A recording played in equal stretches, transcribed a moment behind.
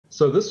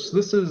So this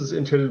is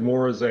intended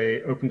more as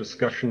a open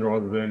discussion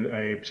rather than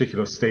a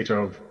particular state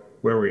of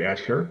where we're at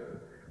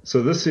here.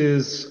 So this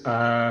is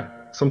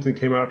something that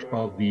came out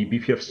of the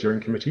BPF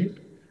steering committee.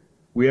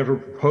 We have a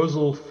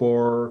proposal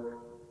for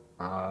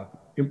uh,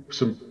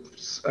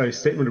 a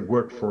statement of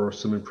work for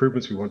some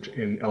improvements we want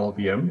in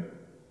LLVM.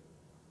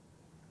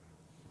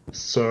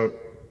 So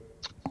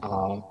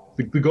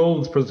the goal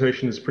of this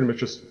presentation is pretty much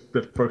just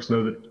that folks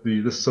know that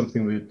this is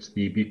something that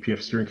the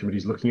BPF steering committee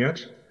is looking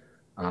at,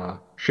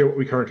 share what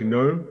we currently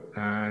know,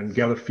 and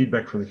gather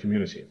feedback from the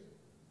community.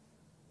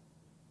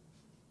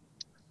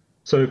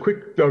 So a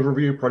quick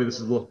overview, probably this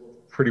is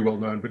pretty well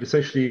known, but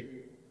essentially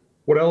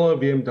what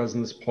LLVM does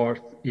in this part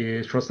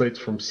is translates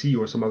from C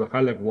or some other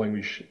high-level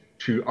language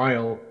to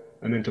IL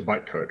and then to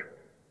bytecode.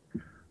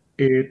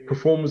 It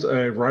performs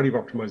a variety of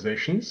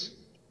optimizations.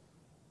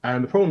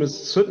 And the problem is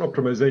certain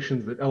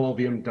optimizations that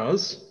LLVM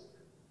does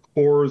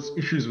cause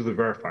issues with the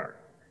verifier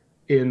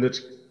in that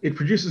it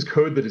produces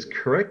code that is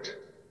correct,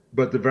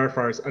 but the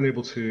verifier is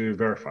unable to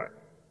verify.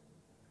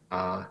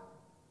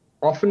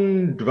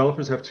 Often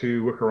developers have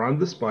to work around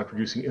this by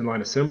producing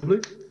inline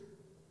assembly.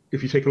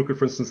 If you take a look at,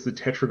 for instance, the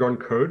Tetragon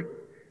code,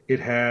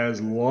 it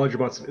has large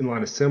amounts of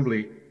inline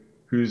assembly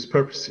whose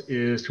purpose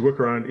is to work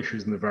around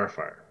issues in the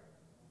verifier.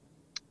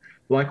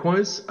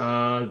 Likewise,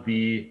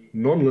 the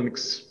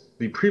non-Linux,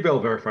 the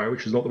preval verifier,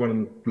 which is not the one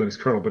in the Linux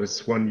kernel, but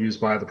it's one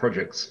used by other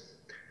projects,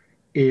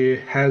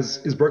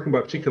 is broken by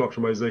a particular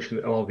optimization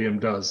that LLVM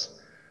does,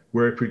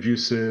 where it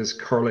produces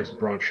correlated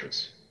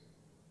branches.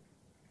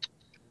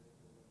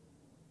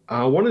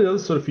 One of the other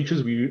sort of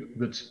features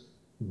that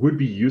would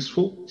be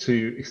useful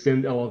to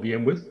extend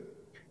LLVM with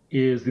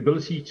is the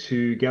ability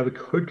to gather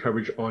code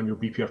coverage on your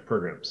BPF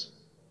programs.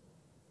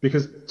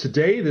 Because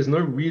today, there's no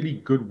really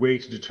good way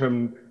to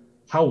determine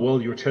how well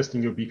you're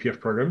testing your BPF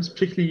programs,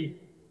 particularly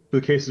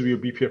for the cases where your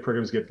BPF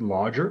programs get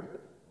larger.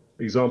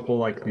 Example,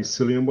 like the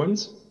Cilium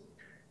ones.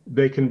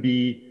 They can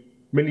be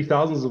many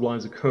thousands of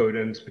lines of code,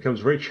 and it becomes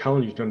very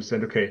challenging to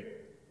understand, okay,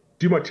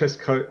 do my test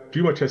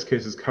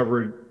cases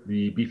cover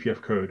the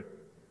BPF code?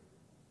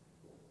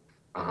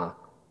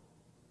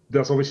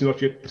 That's obviously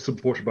not yet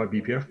supported by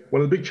BPF.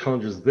 One of the big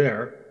challenges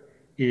there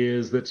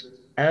is that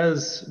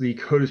as the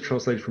code is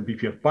translated from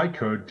BPF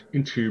bytecode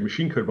into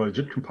machine code by the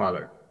JIT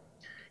compiler,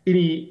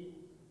 any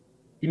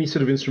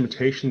sort of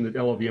instrumentation that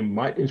LLVM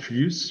might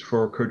introduce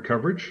for code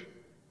coverage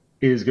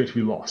is going to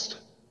be lost.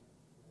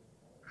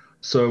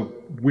 So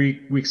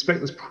we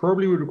expect this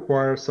probably would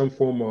require some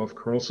form of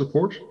kernel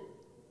support,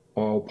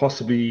 or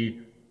possibly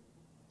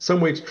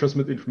some way to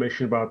transmit the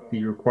information about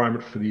the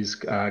requirement for these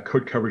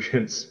code coverage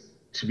hints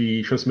to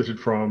be transmitted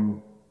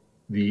from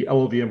the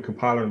LLVM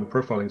compiler and the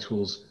profiling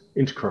tools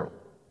into kernel.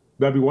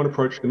 That'd be one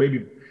approach. There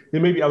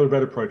may be other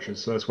better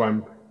approaches. So that's why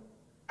I'm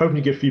hoping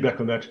to get feedback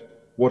on that.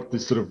 What the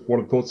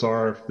thoughts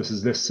are, if this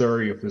is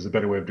necessary, if there's a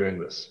better way of doing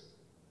this.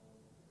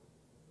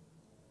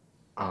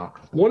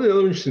 One of the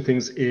other interesting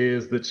things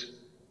is that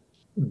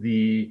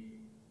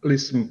at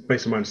least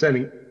based on my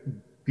understanding,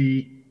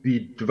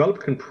 the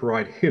developer can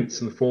provide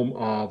hints in the form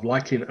of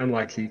likely and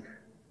unlikely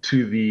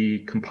to the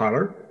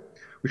compiler,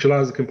 which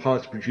allows the compiler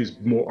to produce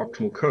more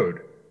optimal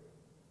code.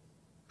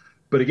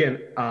 But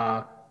again,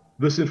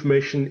 this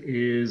information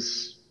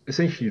is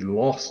essentially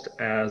lost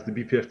as the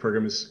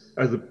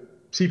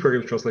C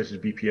program is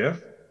translated to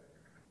BPF,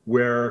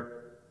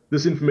 where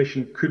this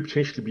information could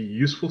potentially be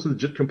useful to the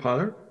JIT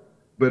compiler,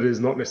 but is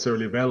not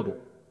necessarily available,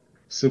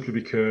 simply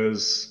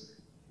because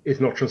it's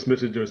not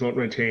transmitted or it's not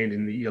maintained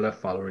in the ELF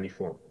file or any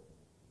form.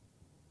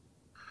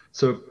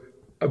 So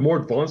a more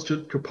advanced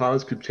JIT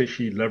compilers could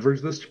potentially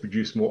leverage this to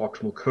produce more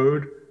optimal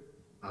code,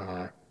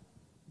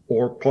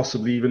 or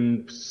possibly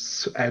even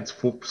add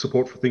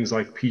support for things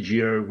like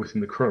PGO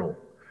within the kernel,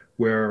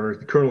 where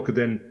the kernel could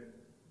then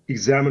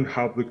examine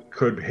how the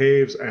code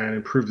behaves and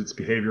improve its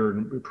behavior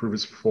and improve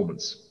its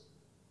performance.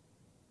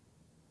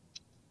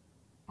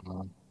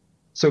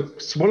 So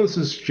one of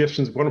the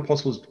suggestions, one of the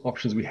possible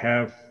options we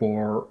have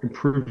for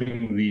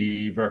improving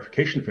the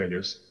verification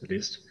failures, at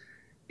least,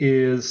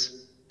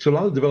 is to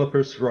allow the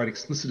developers to write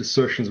explicit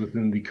assertions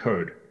within the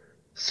code,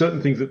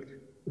 certain things that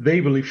they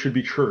believe should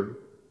be true,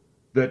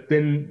 that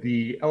then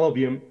the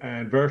LLVM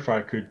and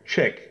verifier could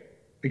check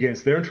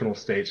against their internal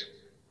state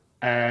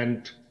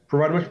and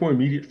provide much more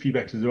immediate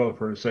feedback to the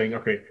developer saying,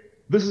 okay,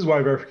 this is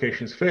why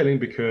verification is failing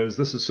because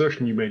this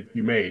assertion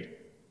you made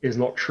is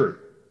not true.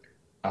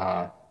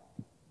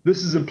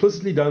 This is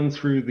implicitly done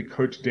through the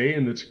code today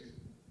and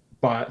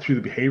through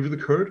the behavior of the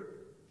code,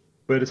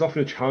 but it's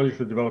often a challenge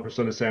for the developers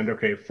to understand,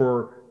 okay,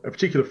 for a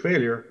particular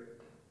failure,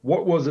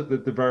 what was it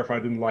that the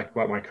verifier didn't like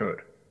about my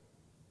code?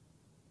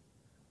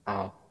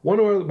 One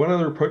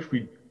other approach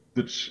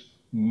that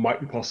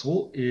might be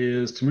possible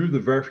is to move the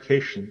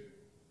verification,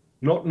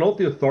 not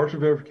the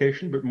authoritative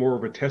verification, but more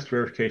of a test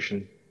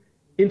verification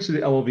into the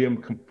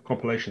LLVM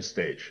compilation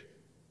stage.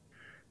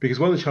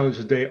 Because one of the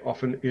challenges today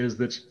often is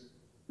that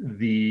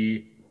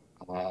the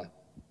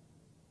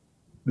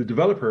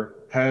developer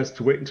has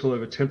to wait until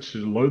they've attempted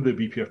to load their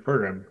BPF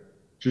program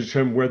to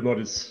determine whether or not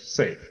it's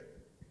safe,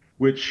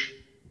 which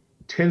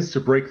tends to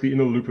break the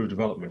inner loop of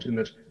development in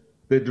that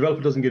the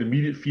developer doesn't get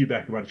immediate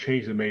feedback about a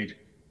change they made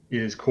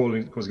is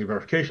causing a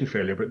verification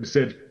failure, but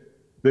instead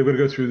they've got to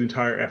go through the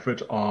entire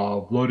effort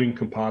of loading,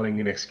 compiling,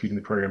 and executing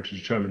the program to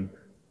determine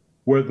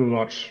whether or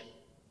not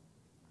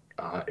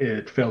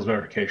it fails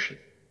verification.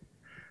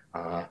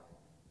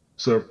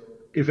 So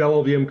if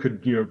LLVM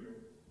could,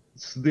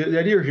 the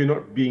idea here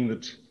not being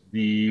that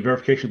the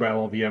verification by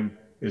LLVM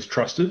is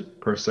trusted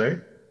per se,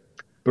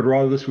 but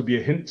rather this would be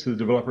a hint to the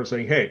developer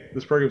saying, hey,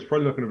 this program is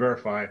probably not going to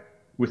verify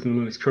within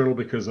the Linux kernel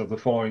because of the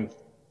following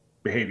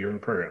behavior in the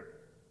program.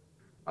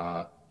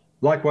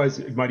 Likewise,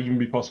 it might even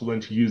be possible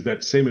then to use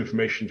that same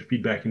information to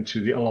feed back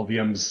into the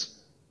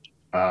LLVM's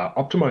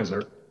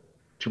optimizer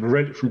to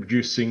prevent it from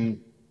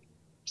producing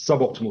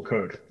suboptimal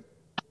code.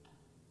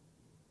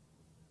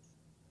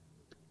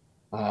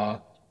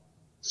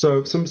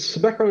 So some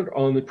background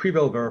on the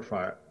preval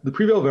verifier. The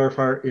preval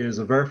verifier is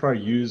a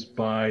verifier used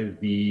by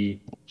the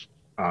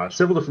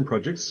several different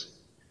projects,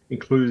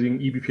 including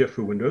eBPF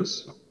for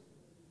Windows.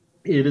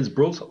 It is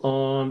built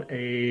on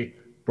a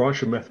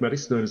branch of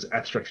mathematics known as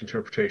abstract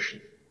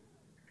interpretation.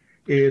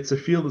 It's a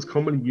field that's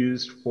commonly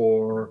used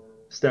for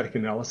static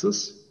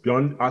analysis,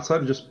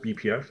 outside of just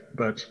BPF,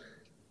 but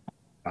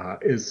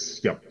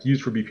is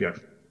used for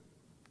BPF.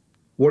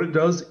 What it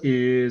does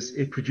is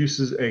it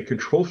produces a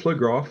control flow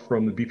graph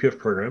from the BPF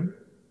program.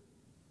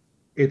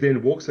 It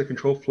then walks that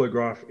control flow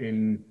graph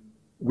in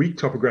weak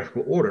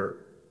topographical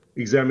order,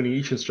 examining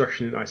each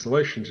instruction in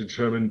isolation to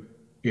determine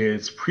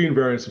its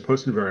pre-invariance and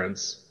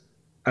post-invariance,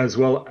 as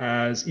well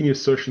as any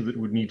assertions that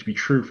would need to be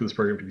true for this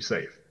program to be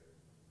safe.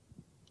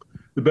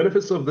 The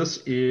benefits of this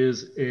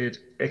is it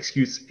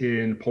executes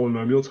in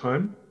polynomial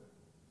time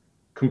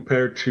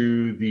compared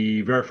to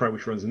the verifier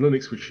which runs in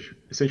Linux, which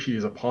essentially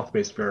is a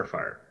path-based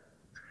verifier.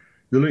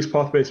 The Linux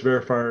path-based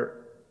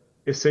verifier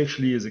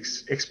essentially is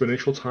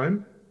exponential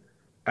time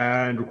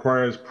and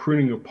requires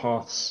pruning of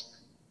paths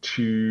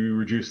to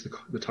reduce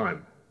the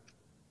time.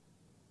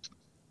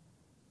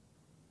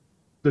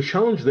 The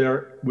challenge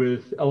there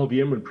with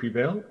LLVM and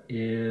Prevail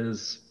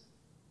is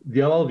the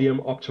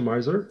LLVM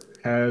optimizer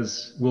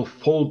will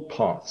fold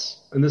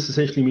paths. And this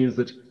essentially means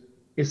that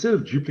instead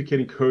of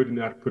duplicating code and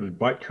outputted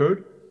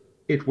bytecode,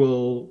 it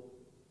will,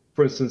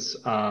 for instance,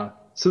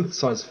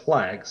 synthesize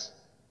flags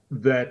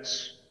that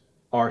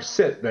are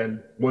set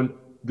then when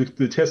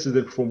the test is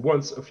then performed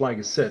once a flag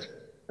is set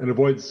and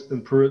permits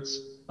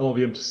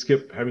LLVM to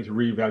skip having to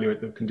reevaluate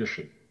the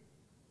condition.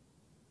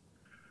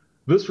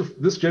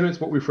 This generates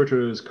what we refer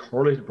to as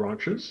correlated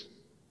branches.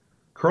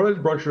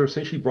 Correlated branches are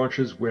essentially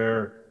branches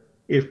where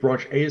if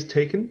branch A is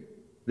taken,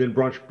 then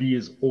branch B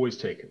is always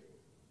taken.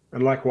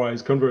 And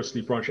likewise, conversely,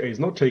 branch A is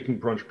not taken,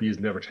 branch B is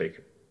never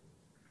taken.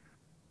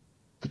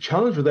 The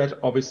challenge with that,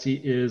 obviously,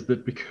 is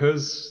that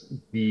because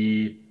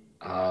the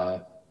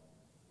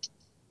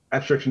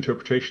abstract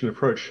interpretation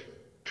approach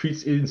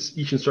treats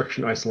each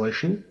instruction in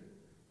isolation,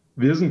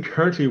 there isn't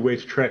currently a way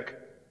to track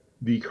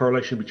the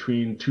correlation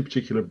between two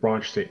particular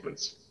branch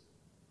statements.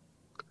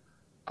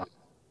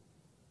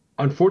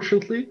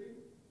 Unfortunately,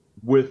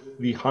 with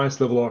the highest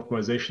level of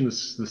optimization,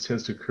 this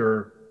tends to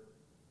occur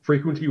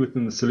frequently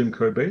within the Cilium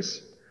code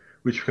base,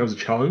 which becomes a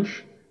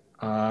challenge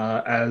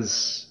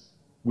as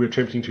we're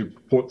attempting to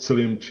port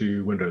Cilium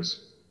to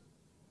Windows.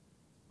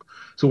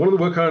 So one of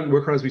the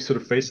workarounds we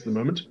sort of face at the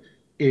moment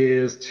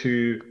is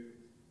to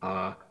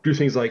do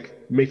things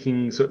like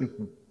making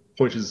certain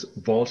pointers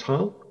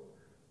volatile,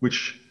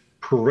 which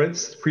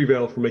prevents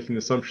Prevail from making the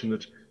assumption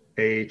that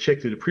a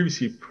check that it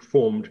previously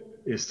performed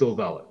is still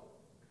valid.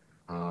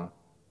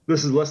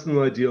 This is less than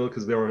ideal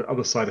because there are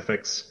other side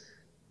effects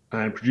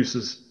and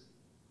produces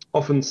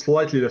often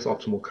slightly less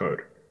optimal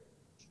code.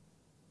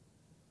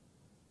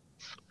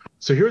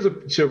 So here's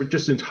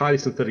just an entirely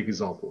synthetic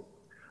example.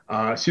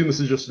 Assume this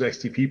is just an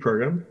XTP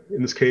program.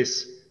 In this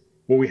case,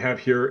 what we have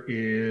here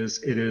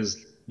is it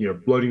is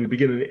loading the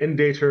begin and end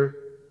data.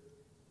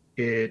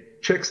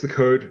 It checks the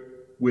code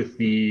with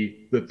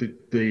that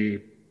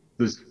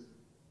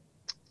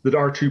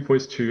R2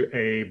 points to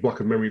a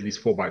block of memory at least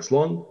 4 bytes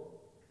long.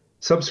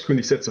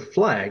 Subsequently sets a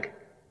flag,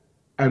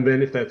 and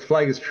then if that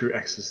flag is true,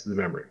 accesses the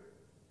memory.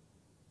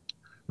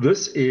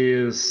 This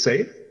is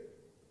safe,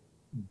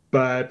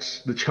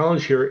 but the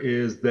challenge here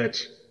is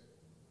that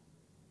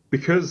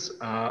because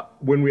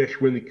when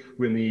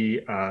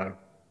the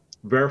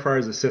verifier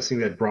is assessing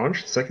that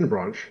branch, second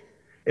branch,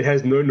 it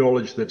has no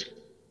knowledge that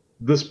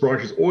this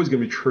branch is always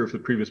going to be true if the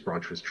previous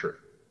branch was true.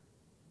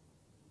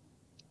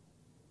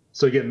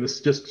 So again, this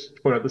is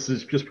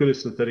just purely a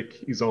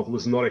synthetic example.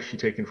 This is not actually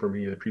taken from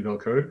any of the Prevail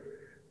code.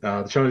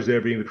 The challenge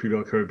there being the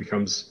Prevail code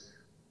becomes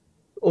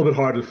a little bit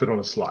harder to fit on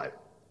a slide.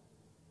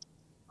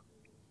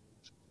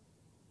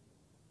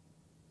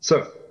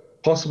 So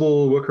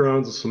possible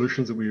workarounds or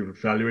solutions that we've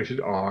evaluated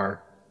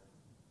are,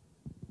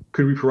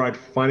 could we provide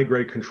finer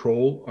grade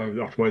control of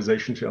the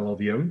optimization to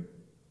LLVM?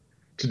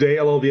 Today,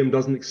 LLVM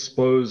doesn't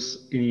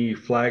expose any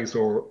flags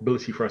or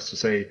ability for us to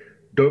say,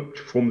 don't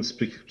perform this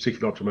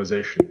particular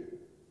optimization.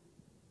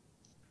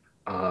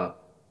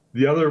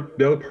 The other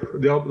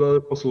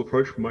possible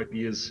approach might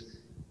be is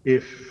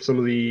if some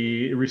of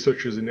the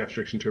researchers in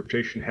abstract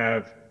interpretation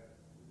have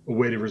a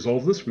way to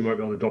resolve this, we might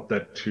be able to adopt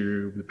that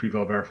to the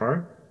pre-val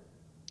verifier.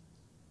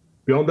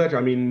 Beyond that,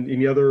 I mean,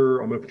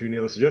 I'm open to any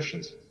other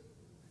suggestions.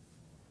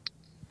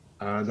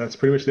 That's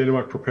pretty much the end of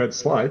my prepared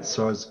slides.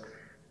 So I was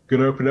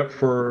going to open up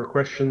for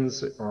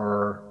questions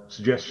or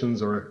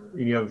suggestions or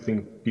any other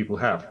thing people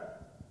have.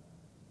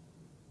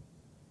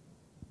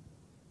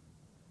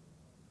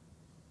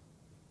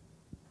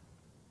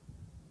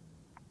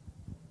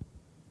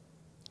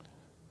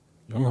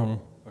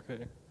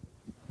 Okay.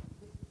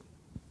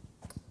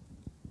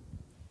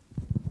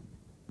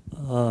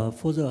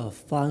 For the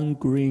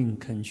fine-grained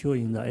control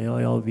in the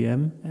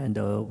LLVM, and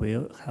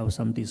we'll have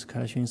some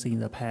discussions in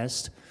the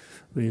past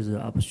with the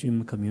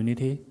upstream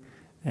community,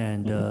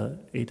 and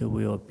it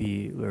will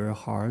be very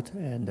hard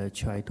and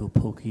try to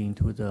poke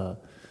into the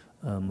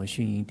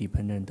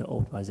machine-independent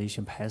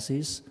optimization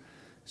passes.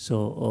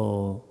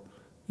 So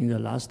in the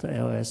last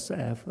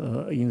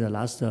LSF, in the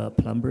last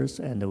plumbers,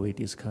 and we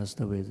discussed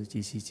with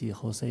GCG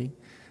Jose,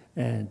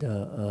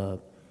 and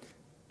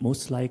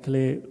most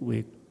likely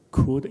we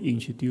could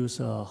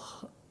introduce a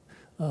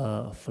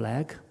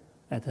flag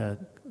at a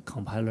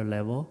compiler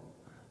level,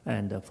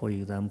 and for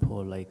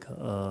example, like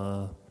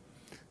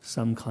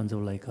some kind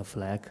of like a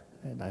flag,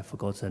 and I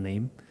forgot the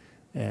name,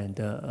 and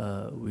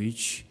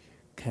which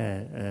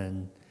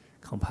can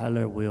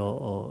compiler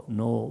will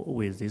know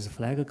with this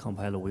flag,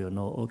 compiler will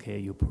know, okay,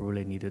 you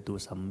probably need to do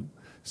some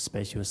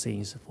special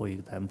things, for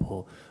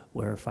example,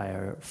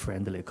 verifier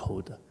friendly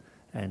code.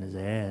 And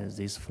then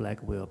this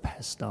flag will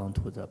pass down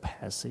to the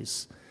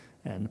passes.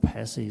 And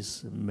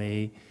passes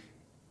may,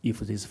 if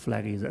this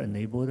flag is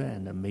enabled,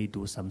 and may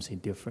do something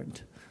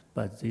different.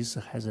 But this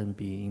hasn't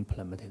been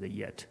implemented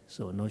yet,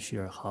 so not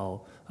sure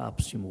how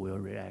upstream will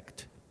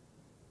react.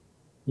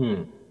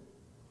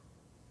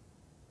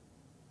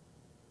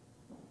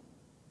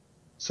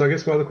 So I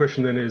guess my other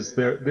question then is,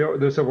 there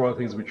are several other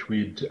things which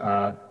we'd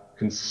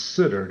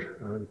considered.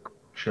 Let me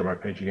share my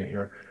page again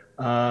here.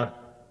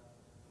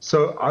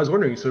 So I was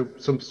wondering, so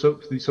some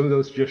of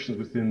those suggestions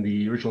within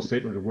the original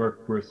statement of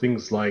work were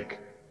things like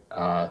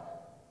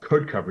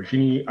code coverage.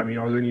 Are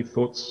there any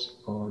thoughts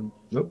on?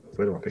 Nope.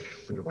 Where do I pick?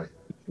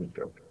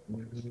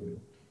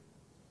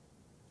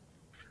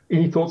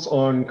 Any thoughts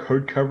on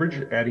code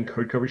coverage? Adding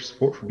code coverage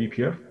support for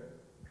BPF?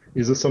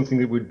 Is this something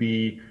that would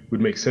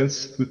make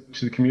sense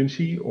to the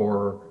community,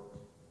 or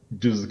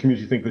does the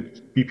community think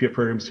that BPF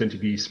programs tend to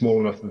be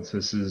small enough that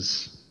this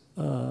is,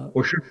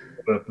 or should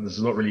this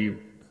is not really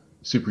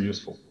super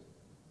useful?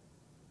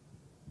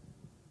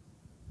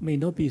 May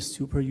not be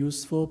super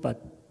useful,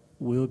 but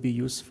will be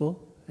useful.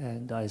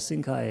 And I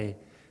think I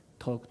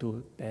talked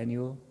to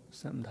Daniel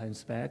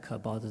sometimes back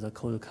about the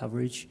code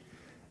coverage.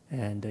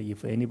 And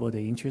if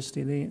anybody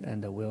interested in it,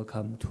 and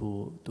welcome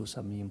to do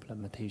some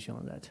implementation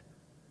on that.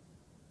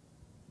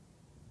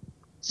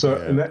 So,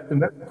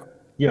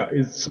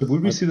 so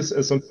would we see this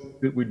as something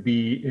that would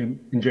be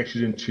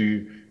injected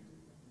into?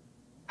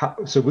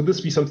 So would this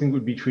be something that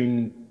would be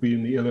between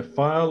the LF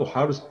file, or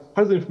how does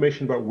the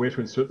information about where to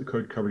insert the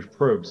code coverage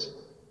probes?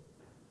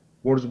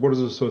 What is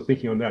the sort of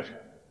thinking on that?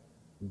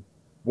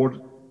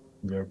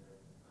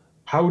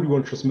 How would we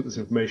want to transmit this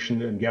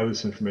information and gather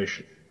this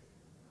information?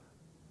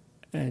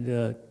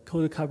 And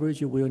code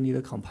coverage will need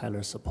a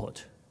compiler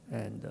support.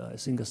 And I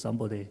think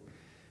somebody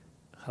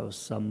has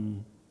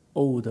some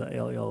old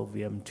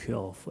LLVM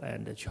 12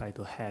 and try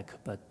to hack,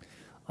 but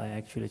I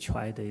actually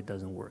tried it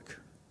doesn't work.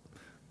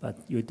 But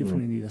you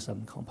definitely need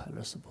some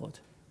compiler support.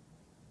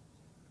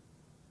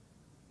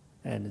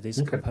 And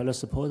this compiler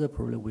support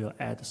probably will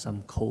add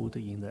some code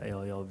in the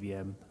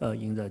LLVM,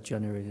 in the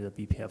generated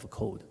BPF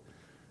code.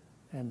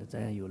 And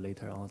then you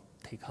later on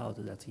take out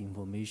that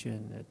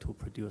information to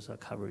produce a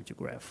coverage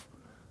graph.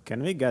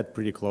 Can we get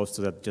pretty close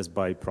to that just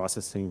by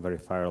processing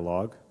verifier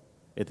log?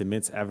 It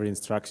emits every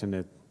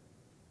instruction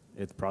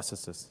it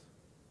processes.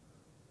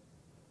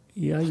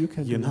 Yeah, you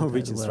can. You know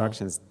which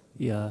instructions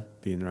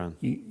being run.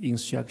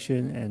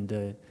 Instruction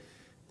and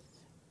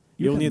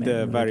you'll need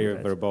the very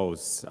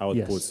verbose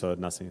output, so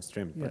nothing is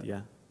streamed. Yeah. But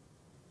yeah.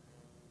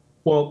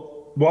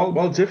 Well,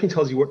 while it definitely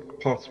tells you what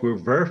paths were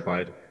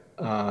verified,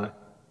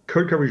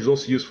 code coverage is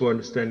also useful for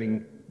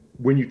understanding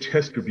when you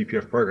test your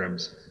BPF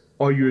programs.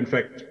 Are you in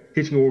fact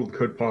hitting all of the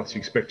code paths you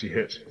expect to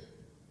hit?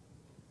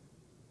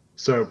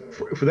 So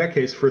for that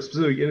case, for a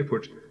specific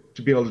input,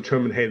 to be able to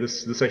determine, hey,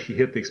 this actually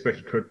hit the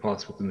expected code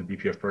paths within the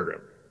BPF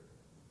program.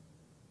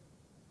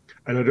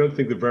 And I don't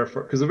think the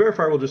verifier, because the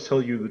verifier will just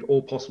tell you that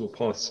all possible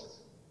paths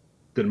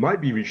that might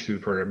be reached through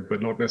the program,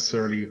 but not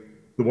necessarily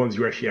the ones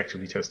you're actually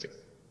actively testing.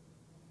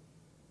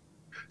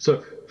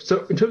 So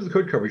in terms of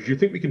code coverage, do you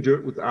think we can do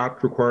it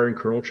without requiring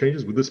kernel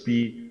changes? Would this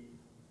be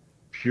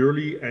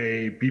purely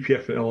a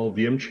BPF and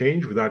LLVM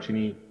change without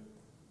any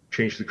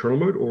change to the kernel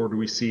mode, or do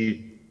we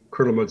see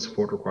kernel mode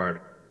support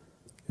required?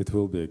 It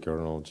will be a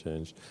kernel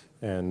change.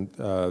 And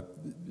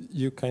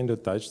you kind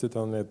of touched it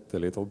on it a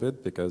little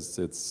bit, because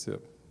it's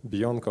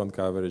beyond code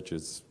coverage,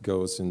 it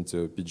goes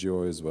into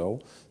PGO as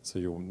well. So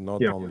you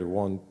not only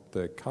want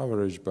the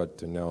coverage, but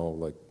to know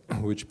like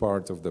which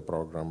part of the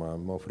program are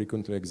more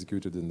frequently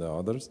executed than the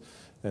others,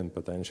 and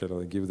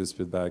potentially give this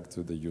feedback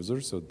to the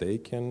user so they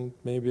can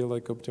maybe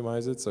like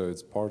optimize it. So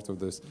it's part of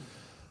this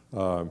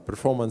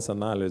performance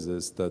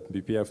analysis that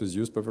BPF is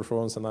used for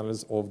performance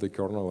analysis of the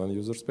kernel and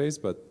user space,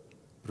 but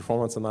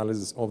performance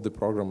analysis of the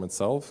program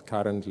itself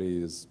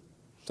currently is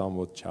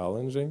somewhat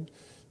challenging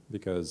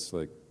because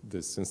like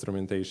this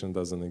instrumentation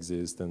doesn't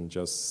exist and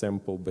just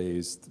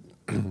sample-based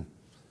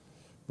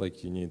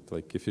like you need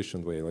like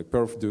efficient way, like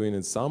perf doing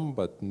it some,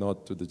 but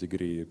not to the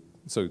degree.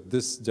 So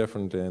this is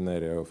definitely an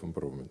area of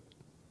improvement.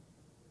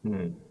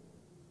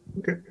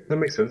 Okay, that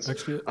makes sense.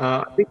 Actually,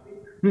 I think,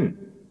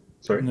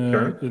 sorry,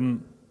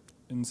 Karen?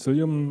 In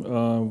Cilium,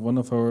 one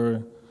of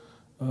our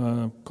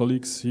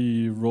colleagues,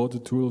 he wrote a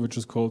tool which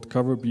is called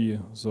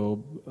CoverB.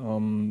 So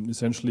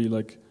essentially,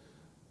 like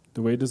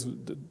the way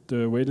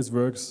this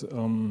works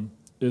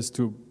is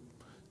to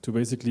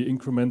basically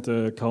increment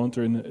a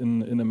counter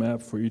in a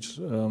map for each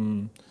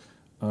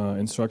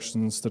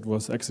instructions that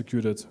was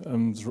executed.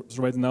 So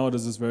right now,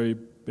 this is very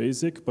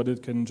basic, but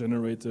it can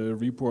generate a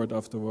report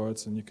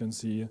afterwards, and you can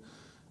see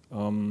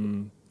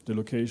the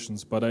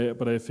locations. But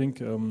I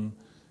think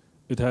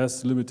it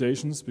has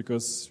limitations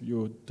because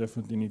you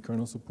definitely need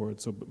kernel support.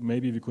 So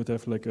maybe we could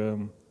have like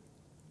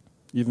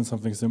even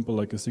something simple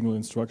like a single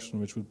instruction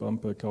which would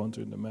bump a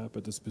counter in the map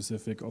at a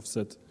specific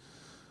offset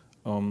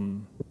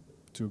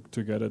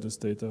to gather this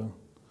data.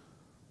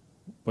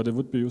 But it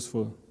would be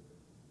useful.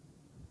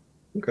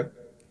 Okay.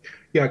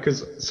 Yeah,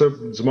 because so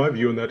my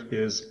view on that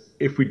is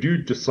if we do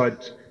decide,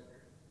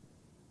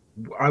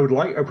 I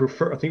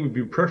think it would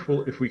be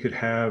preferable if we could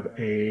have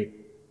a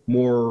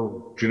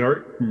more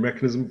generic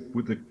mechanism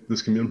with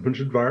this can be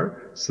implemented via,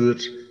 so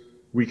that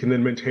we can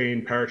then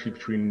maintain parity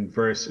between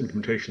various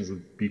implementations of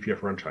BPF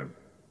runtime.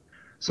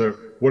 So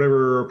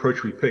whatever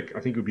approach we pick,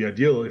 I think it would be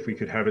ideal if we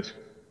could have it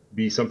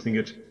be something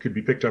that could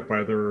be picked up by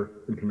other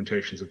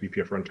implementations of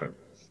BPF runtime.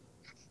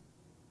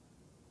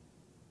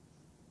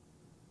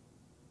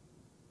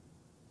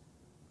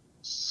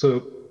 So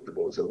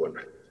what was the other one?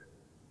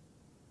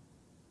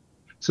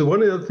 So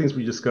one of the other things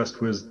we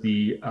discussed was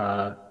the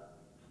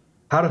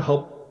how to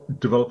help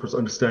developers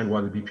understand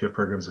why the BPF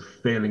programs are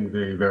failing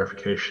the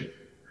verification.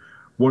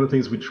 One of the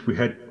things which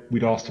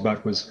we'd asked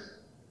about was,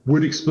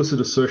 would explicit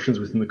assertions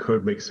within the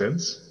code make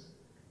sense?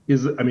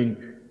 Is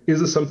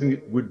this something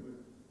that would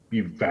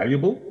be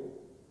valuable?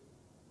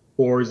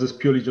 Or is this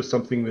purely just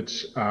something that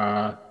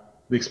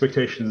the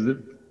expectation is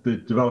that the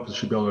developers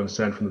should be able to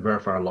understand from the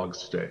verifier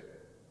logs today?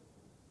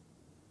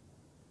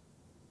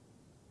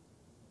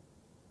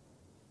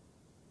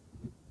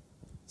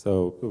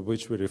 So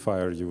which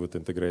verifier you would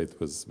integrate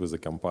with a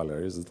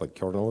compiler? Is it like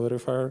kernel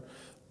verifier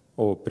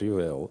or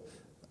Prevail?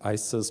 I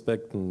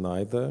suspect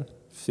neither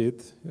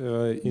fit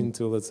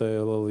into, let's say,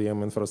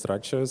 LLVM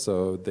infrastructure,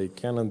 so they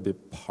cannot be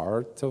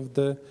part of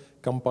the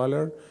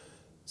compiler.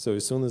 So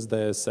as soon as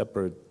they're a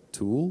separate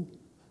tool,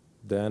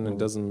 then it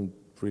doesn't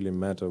really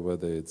matter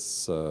whether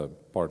it's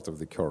part of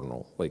the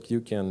kernel. Like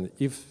you can,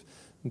 if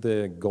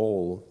the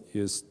goal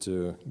is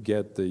to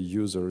get the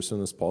user as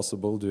soon as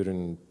possible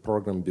during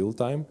program build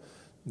time,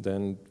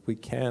 then we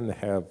can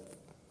have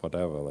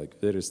whatever, like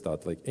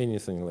Veristat, like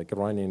anything, like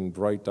running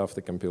right after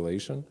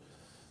compilation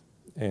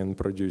and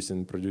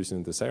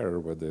producing this error,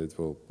 whether it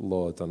will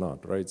load or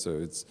not, right? So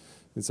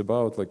it's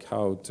about like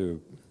how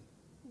to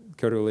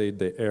correlate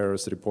the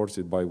errors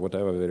reported by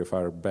whatever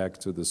verifier back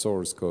to the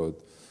source code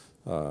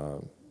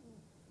to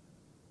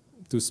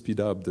speed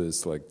up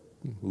this like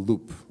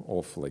loop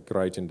of like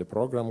writing the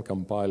program,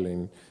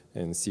 compiling,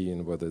 and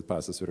seeing whether it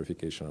passes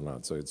verification or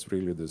not. So it's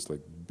really this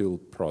like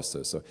build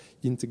process. So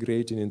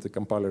integrating into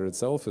compiler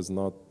itself is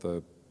not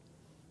the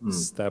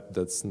step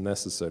that's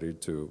necessary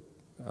to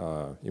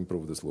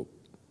improve this loop.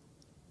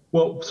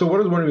 Well, so what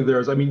I was wondering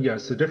there is, I mean,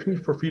 yes, so definitely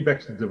for feedback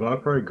to the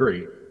developer, I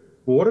agree.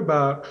 But what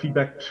about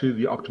feedback to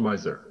the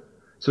optimizer?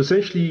 So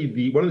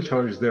essentially, one of the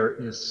challenges there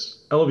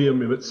is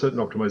LLVM emits certain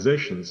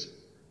optimizations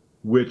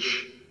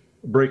which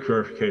break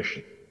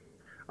verification.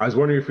 I was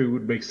wondering if it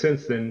would make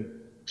sense then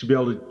to be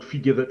able to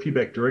give that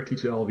feedback directly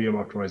to LLVM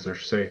optimizer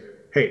to say,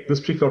 hey, this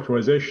particular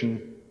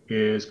optimization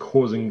is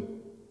causing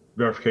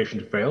verification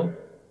to fail.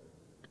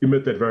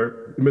 Emit that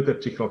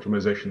particular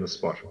optimization in the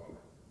spot.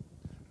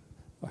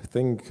 I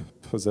think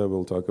Jose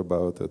will talk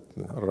about it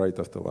right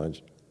after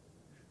lunch.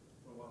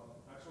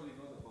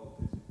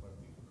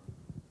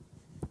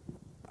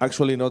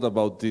 Actually, not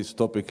about this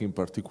topic in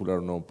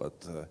particular, no.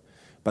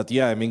 But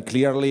yeah, I mean,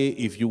 clearly,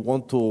 if you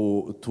want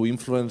to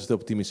influence the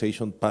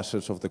optimization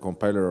passes of the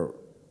compiler,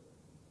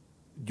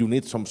 you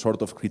need some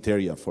sort of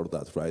criteria for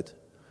that, right?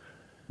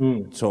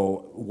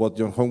 So what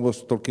John Hong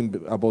was talking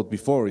about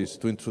before is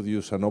to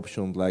introduce an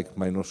option like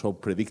 -o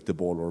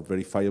predictable or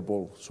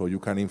verifiable, so you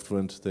can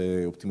influence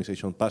the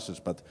optimization passes.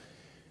 But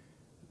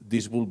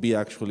this will be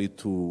actually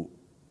to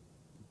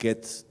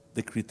get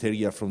the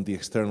criteria from the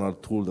external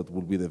tool that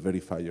will be the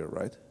verifier,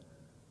 right?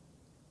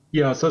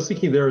 Yeah, so I was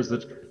thinking there is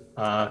that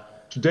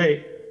today,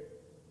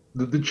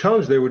 the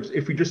challenge there would,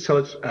 if we just tell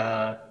it,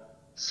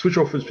 switch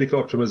off this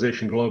particular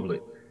optimization globally,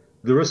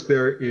 the risk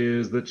there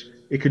is that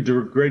it could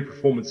degrade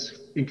performance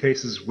in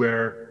cases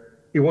where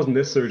it wasn't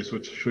necessary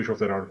to switch off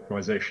that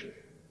optimization.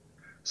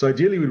 So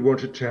ideally, we'd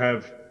want it to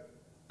have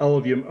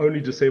LLVM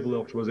only disable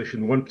the optimization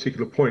in one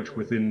particular point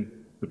within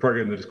the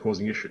program that is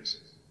causing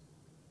issues.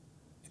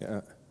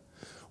 Yeah.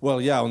 Well,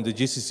 yeah, on the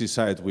GCC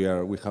side, we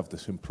have the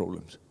same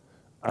problems.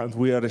 And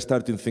we are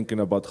starting thinking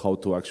about how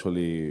to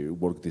actually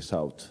work this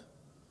out.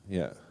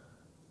 Yeah.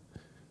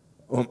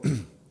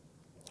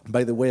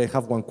 By the way, I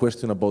have one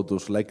question about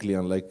those likely,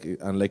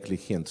 unlikely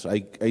hints. I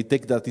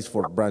take that is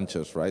for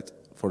branches, right?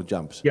 For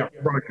jumps. Yeah,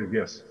 branches,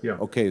 yes. Yeah.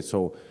 Okay,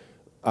 so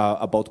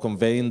about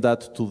conveying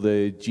that to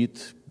the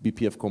JIT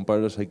BPF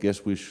compilers, I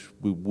guess we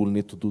will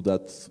need to do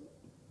that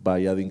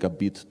by adding a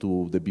bit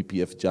to the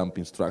BPF jump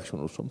instruction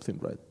or something,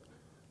 right?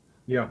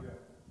 Yeah.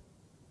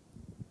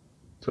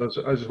 So I was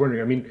just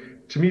wondering, I mean,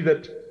 to me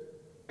that,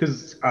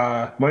 because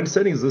my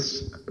understanding is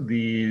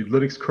the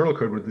Linux kernel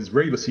code where this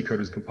regular C code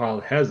is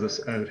compiled has this,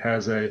 and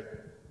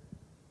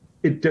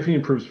it definitely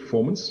improves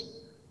performance.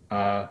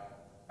 And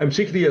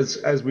particularly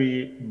as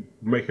we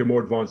make a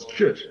more advanced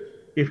JIT,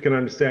 if we can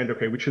understand,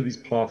 okay, which of these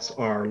paths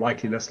are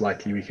likely, less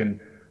likely, we can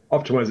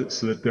optimize it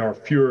so that there are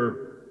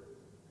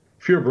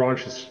fewer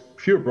branches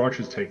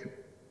taken.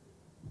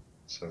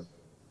 So.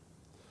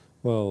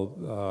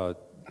 Well,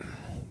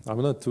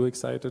 I'm not too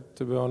excited,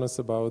 to be honest,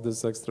 about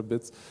these extra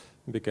bits,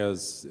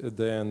 because at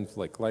the end,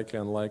 like likely,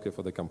 unlikely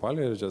for the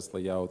compiler is just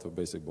layout of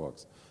basic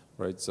blocks,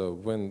 right? So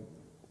when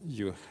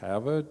you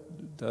have it,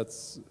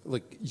 that's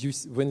like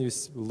when you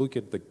look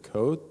at the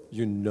code,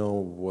 you know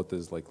what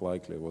is like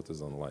likely, what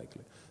is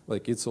unlikely.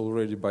 Like it's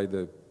already by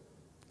the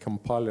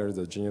compiler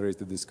that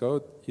generated this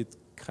code, it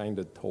kind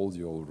of told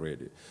you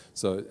already.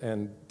 So,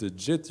 and the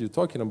JIT you're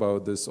talking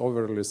about, this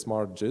overly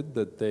smart JIT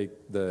that take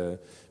the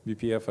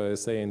BPF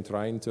ISA and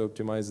trying to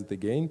optimize it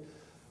again,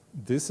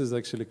 this is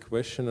actually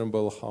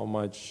questionable how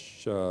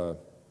much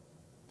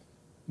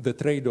the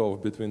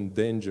trade-off between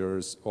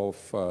dangers of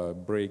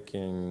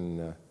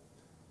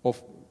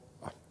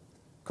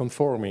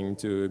conforming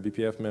to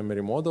BPF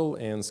memory model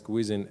and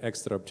squeezing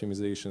extra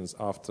optimizations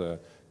after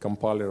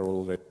compiler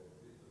already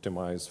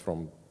optimized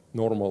from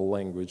normal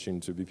language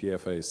into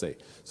BPF ISA.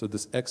 So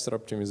this extra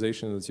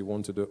optimization that you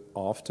want to do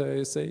after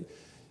ISA,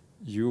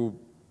 you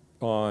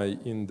are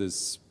in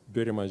this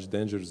very much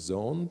dangerous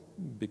zone,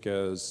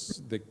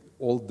 because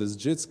all these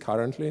JITs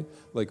currently,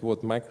 like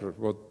what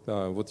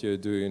you're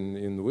doing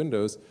in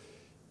Windows,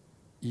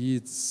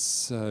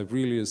 it's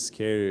really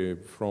scary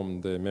from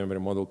the memory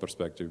model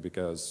perspective,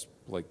 because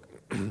like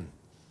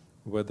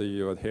whether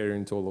you're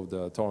adhering to all of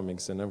the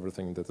atomics and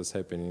everything that is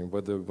happening,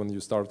 whether when you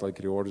start like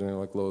reordering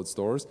like load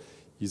stores,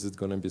 is it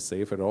going to be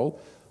safe at all?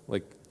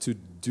 Like to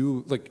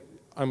do, like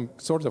I'm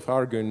sort of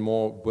arguing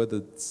more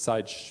whether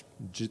such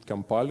JIT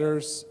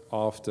compilers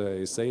after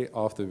ISA,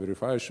 after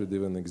verifier should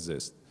even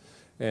exist.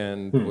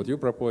 And what you're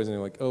proposing,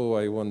 like, oh,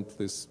 I want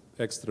this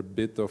extra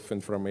bit of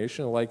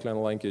information, likely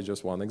unlikely is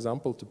just one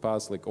example, to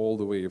pass like all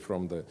the way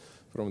from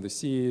the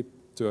C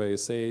to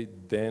ISA,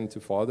 then to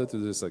further to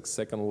this like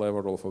second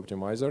level of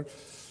optimizer.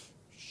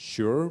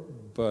 Sure,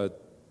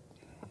 but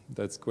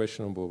that's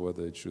questionable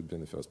whether it should be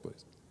in the first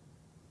place.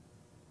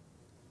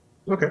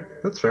 Okay,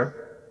 that's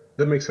fair.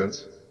 That makes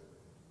sense.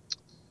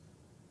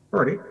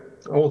 Alrighty.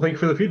 Well, thank you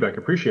for the feedback.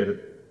 Appreciate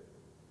it.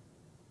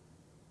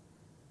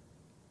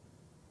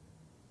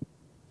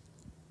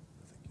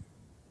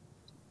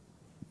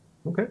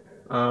 Okay.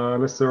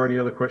 Unless there are any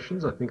other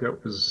questions, I think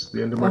that was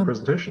the end of my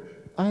presentation.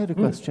 I had a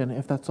question,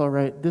 if that's all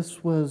right.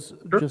 This was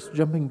just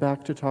jumping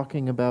back to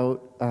talking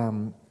about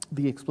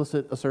the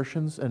explicit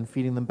assertions and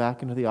feeding them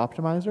back into the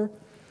optimizer.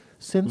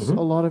 Since a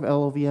lot of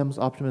LLVM's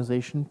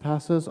optimization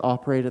passes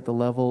operate at the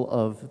level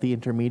of the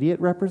intermediate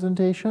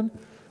representation,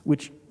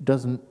 which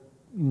doesn't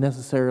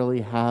necessarily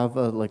have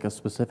like a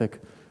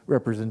specific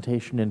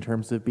representation in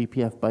terms of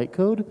BPF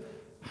bytecode,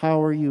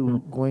 how are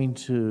you going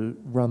to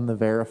run the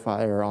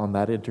verifier on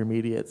that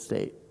intermediate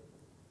state?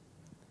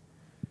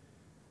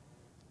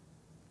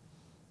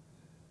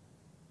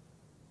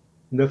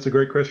 That's a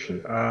great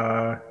question.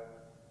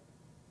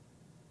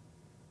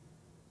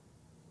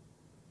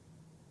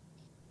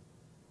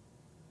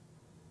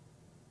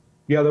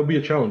 Yeah, that'll be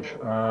a challenge.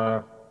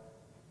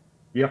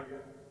 Yeah.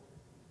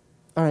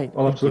 All right.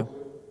 I'll absolutely.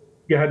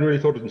 Yeah, I hadn't really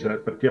thought into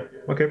that, but yeah.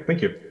 Okay,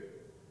 thank you.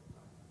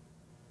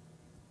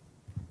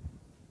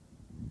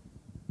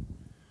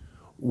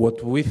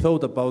 What we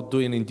thought about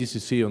doing in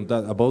GCC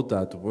about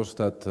that was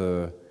that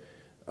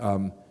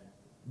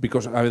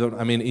because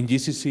I mean in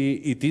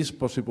GCC it is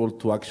possible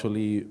to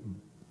actually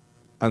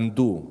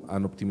undo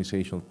an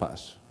optimization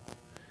pass.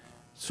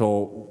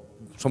 So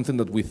something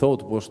that we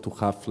thought was to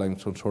have like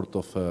some sort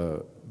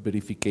of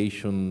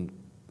verification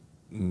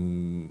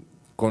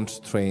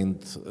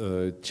constraint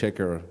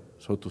checker,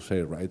 so to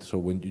say, right? So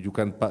when you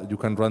can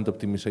run the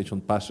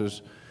optimization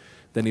passes,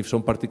 then if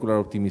some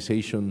particular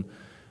optimization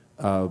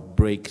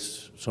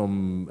breaks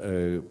some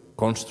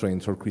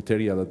constraints or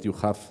criteria that you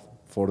have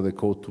for the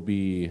code to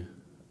be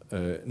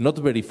not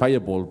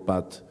verifiable,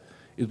 but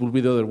it will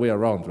be the other way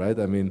around, right?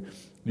 I mean,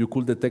 you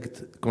could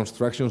detect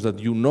constructions that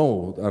you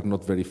know are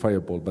not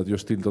verifiable, but you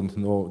still don't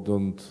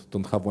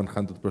have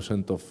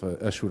 100% of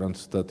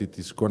assurance that it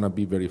is gonna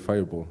be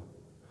verifiable.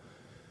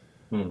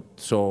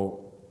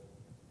 So,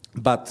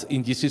 but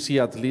in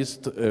GCC at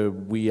least,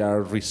 we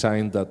are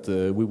resigned that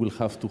we will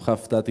have to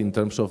have that in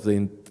terms of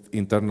the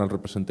internal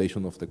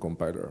representation of the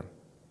compiler.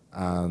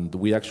 And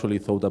we actually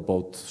thought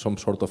about some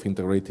sort of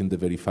integrating the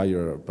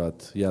verifier,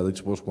 but yeah,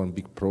 this was one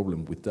big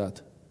problem with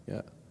that.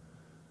 Yeah.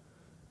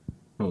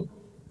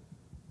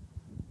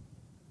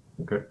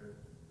 Okay.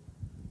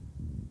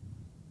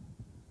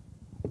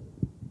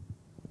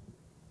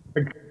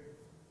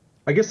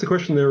 I guess the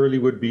question there really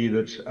would be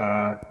that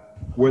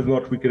whether or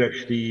not we could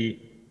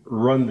actually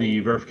run the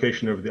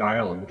verification over the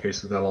IL in the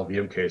case of the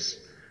LLVM case.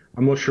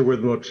 I'm not sure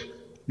whether or not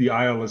the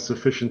IL is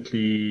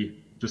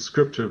sufficiently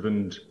descriptive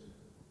and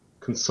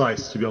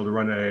concise to be able to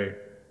run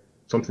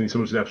something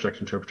similar to the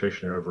abstract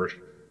interpretation over it.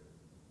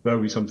 That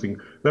would be something,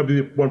 that would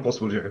be one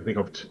possibility I can think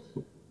of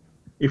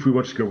if we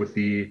want to go with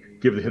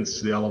give the hints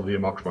to the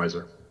LLVM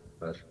optimizer.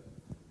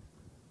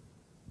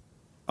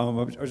 I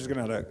was just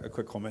going to add a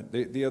quick comment.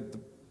 The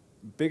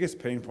biggest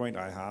pain point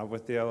I have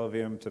with the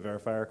LLVM to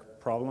verifier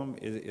problem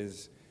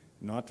is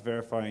not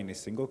verifying a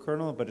single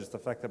kernel, but it's the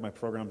fact that my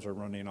programs are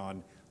running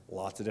on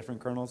lots of different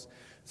kernels.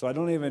 So I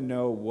don't even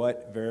know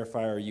what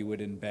verifier you would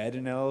embed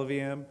in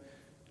LLVM,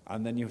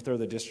 and then you throw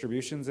the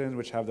distributions in,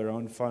 which have their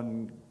own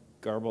fun,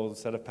 garbled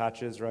set of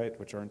patches, right,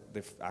 which aren't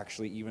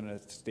actually even a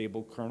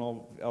stable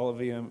kernel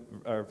LLVM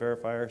or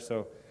verifier.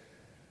 So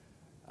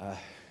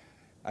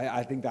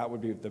I think that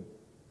would be the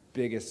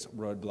biggest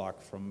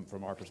roadblock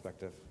from our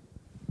perspective.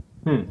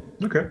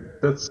 Okay,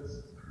 that's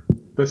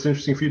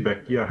interesting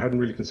feedback. Yeah, I hadn't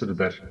really considered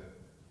that.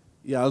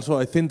 Yeah, also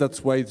I think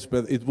that's why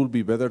it will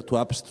be better to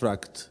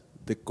abstract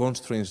the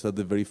constraints that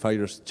the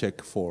verifiers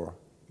check for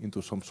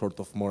into some sort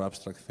of more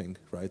abstract thing,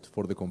 right,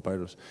 for the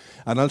compilers.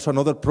 And also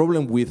another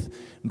problem with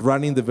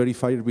running the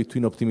verifier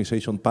between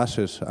optimization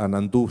passes and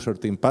undo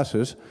certain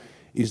passes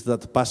is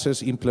that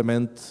passes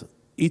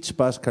each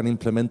pass can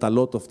implement a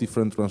lot of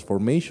different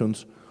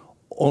transformations,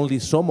 only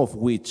some of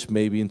which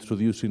may be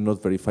introducing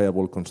not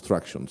verifiable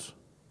constructions,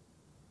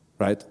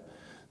 right?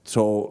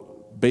 So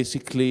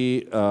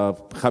basically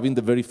having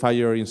the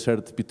verifier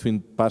insert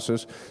between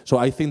passes. So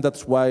I think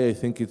that's why I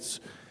think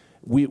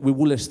we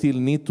will still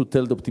need to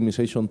tell the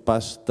optimization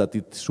pass that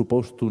it's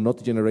supposed to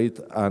not generate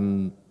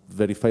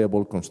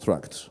unverifiable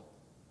constructs,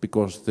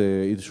 because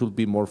it should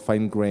be more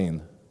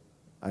fine-grained,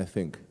 I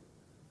think,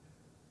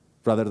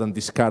 rather than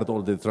discard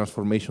all the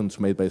transformations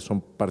made by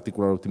some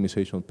particular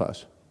optimization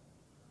pass.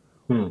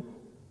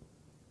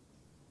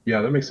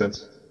 Yeah, that makes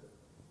sense.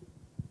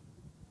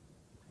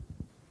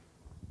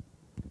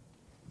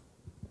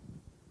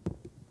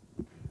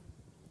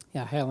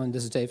 Yeah, hi, Alan,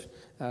 this is Dave.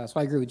 So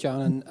I agree with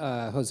John and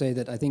Jose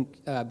that I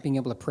think being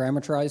able to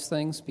parameterize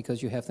things,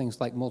 because you have things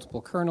like multiple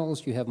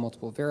kernels, you have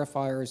multiple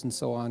verifiers and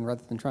so on,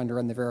 rather than trying to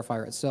run the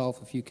verifier itself,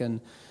 if you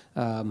can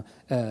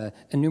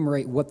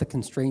enumerate what the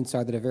constraints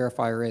are that a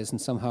verifier is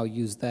and somehow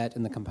use that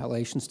in the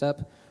compilation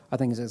step, I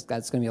think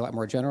that's going to be a lot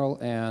more general,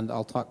 and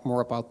I'll talk more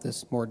about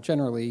this more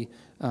generally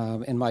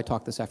in my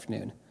talk this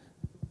afternoon,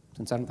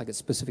 since I don't think it's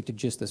specific to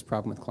just this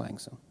problem with Clang.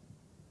 So.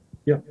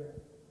 Yeah,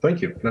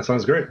 thank you. That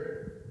sounds great.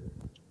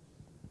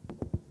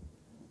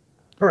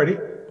 Alrighty.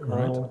 All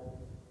right.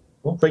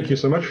 Well, thank you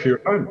so much for your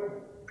time.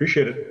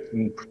 Appreciate it,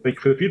 and thank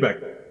you for the feedback.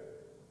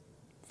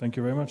 Thank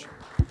you very much.